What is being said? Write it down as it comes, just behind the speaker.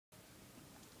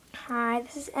Hi,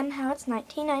 this is How It's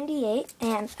 1998,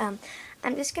 and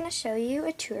I'm just going to show you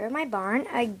a tour of my barn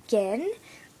again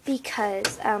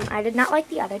because I did not like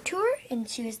the other tour, and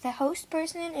she was the host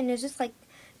person, and it was just like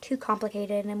too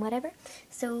complicated and whatever.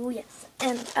 So yes,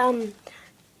 and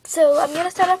so I'm going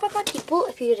to start off with my people.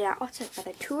 If you did not watch the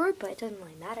other tour, but it doesn't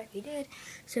really matter if you did.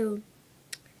 So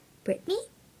Brittany,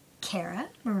 Kara,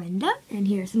 Miranda, and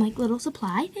here's some like little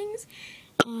supply things,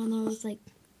 and there was like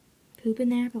poop in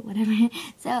there, but whatever.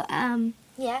 So,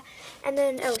 yeah. And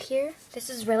then, here,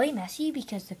 this is really messy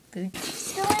because the food keeps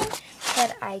spilling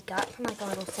that I got from, like, a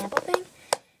little sample thing.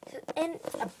 So, and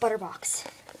a butter box.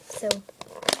 So,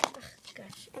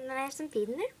 gosh. And then I have some feed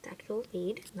in there. Actual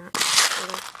feed, not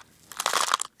little.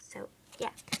 So,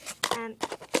 yeah.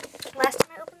 Last time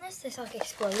I opened this like,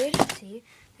 exploded. See,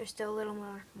 there's still a little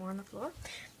more on the floor.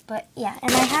 But, yeah.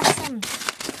 And I have some,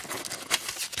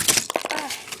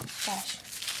 gosh.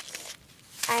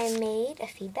 I made a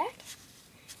feed bag,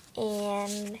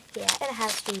 and yeah, it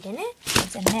has feed in it.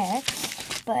 It's in there,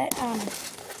 but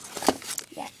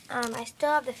yeah, I still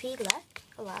have the feed left,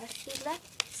 a lot of feed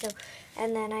left. So,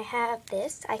 and then I have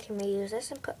this. I can reuse this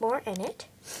and put more in it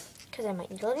because I might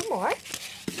need a little more.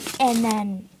 And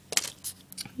then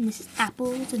this is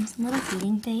apples and some little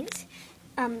feeding things.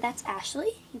 That's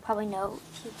Ashley. You probably know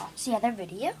if you watched the other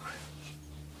video.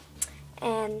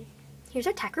 And here's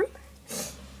our tech room.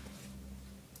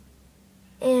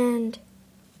 And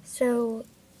so,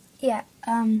 yeah,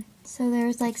 so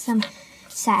there's like some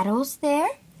saddles there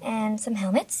and some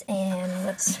helmets, and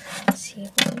let's see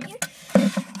what's in here.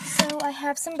 So I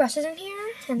have some brushes in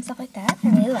here and stuff like that. I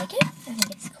really like it. I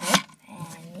think it's cool.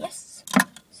 And yes,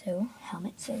 so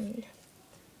helmets and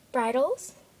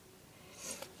bridles.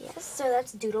 Yes, so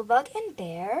that's Doodlebug and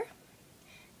Bear.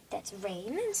 That's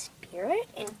Rain and Spirit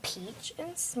and Peach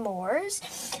and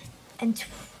S'mores and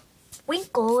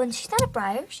Winkle, and she's not a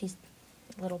breyer, she's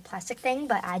a little plastic thing,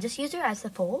 but I just use her as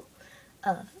the full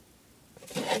of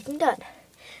Breaking Dawn.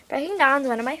 Breaking Dawn's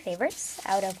one of my favorites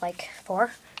out of like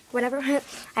 4, whatever. I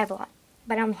have a lot,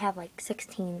 but I only have like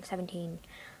 16, 17,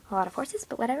 a lot of horses,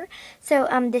 but whatever. So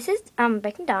this is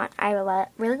Breaking Dawn. I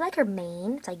really like her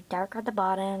mane. It's like dark at the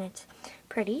bottom, it's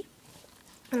pretty,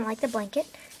 and I like the blanket.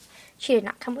 She did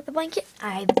not come with a blanket.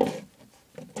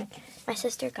 My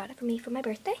sister got it for me for my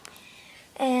birthday.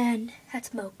 And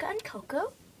that's Mocha and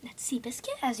Coco. That's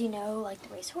Seabiscuit, as you know, like the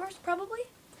racehorse, probably.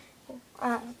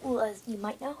 Well, as you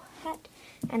might know that.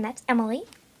 And that's Emily.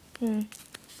 Can't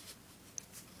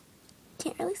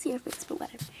really see her face, but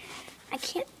whatever. I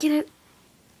can't get it.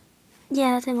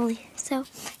 Yeah, that's Emily. So,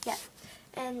 yeah.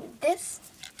 And this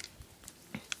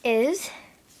is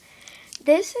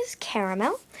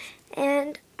Caramel.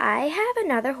 And I have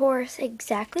another horse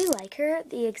exactly like her,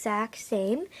 the exact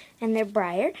same, and they're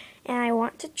Breyer, and I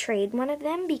want to trade one of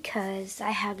them because I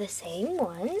have the same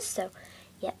ones, so,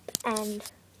 yep. And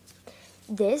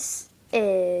this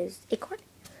is Acorn.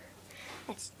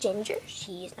 That's Ginger.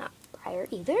 She's not Breyer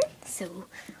either, so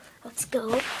let's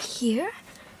go here.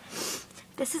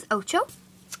 This is Ocho.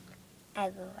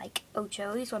 I like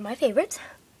Ocho. He's one of my favorites.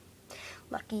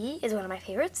 Lucky is one of my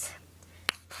favorites.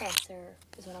 Prancer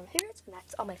is one of my favorites, and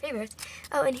that's all my favorites.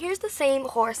 Oh, and here's the same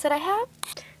horse that I have.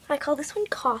 I call this one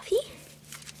Coffee.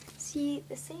 See,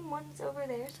 the same one's over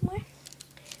there somewhere.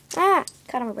 Ah,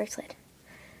 caught on my bracelet.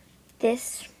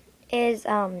 This is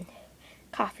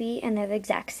Coffee, and they're the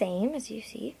exact same, as you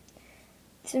see.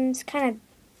 This one's kind of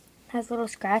has a little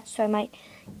scratch, so I might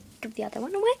give the other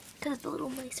one away, because it's a little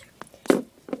nicer.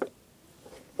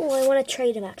 Oh, I want to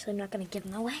trade him, actually. I'm not going to give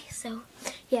him away, so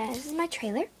yeah, this is my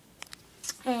trailer.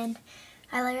 And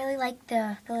I really like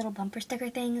the little bumper sticker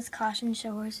things, caution,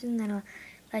 show horses, and then a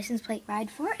license plate,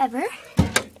 ride forever.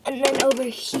 And then over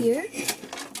here,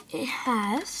 it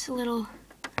has a little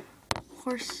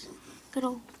horse,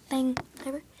 little thing,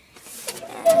 whatever.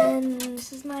 And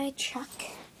this is my truck.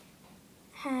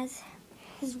 Has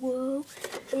his whoa.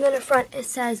 And then in front it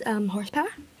says horsepower.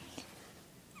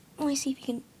 Let me see if you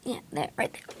can, yeah, there,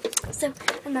 right there. So,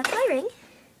 and that's my ring.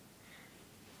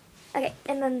 Okay,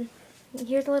 and then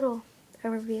here's a little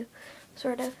overview,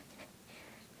 sort of.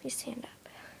 Let me stand up.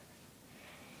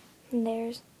 And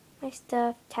there's my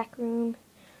stuff, tech room,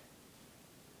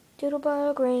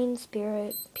 Doodlebug, Rain,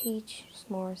 Spirit, Peach,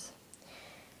 S'mores,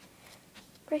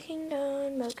 Breaking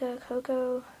Dawn, Mocha,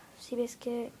 Coco,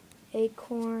 Seabiscuit,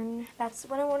 Acorn. That's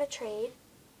what I want to trade.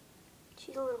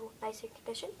 She's a little nicer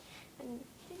condition. And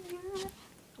here are all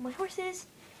my horses.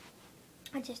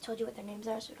 I just told you what their names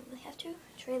are, so I don't really have to.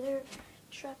 Trailer,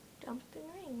 truck, dump, and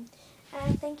ring.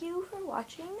 And thank you for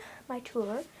watching my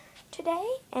tour today,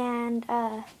 and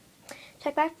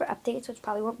check back for updates, which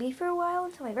probably won't be for a while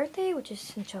until my birthday, which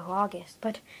is until August,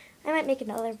 but I might make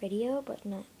another video, but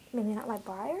maybe not my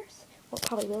breyers. Well,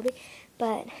 probably will be.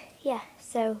 But yeah,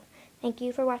 so thank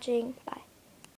you for watching. Bye.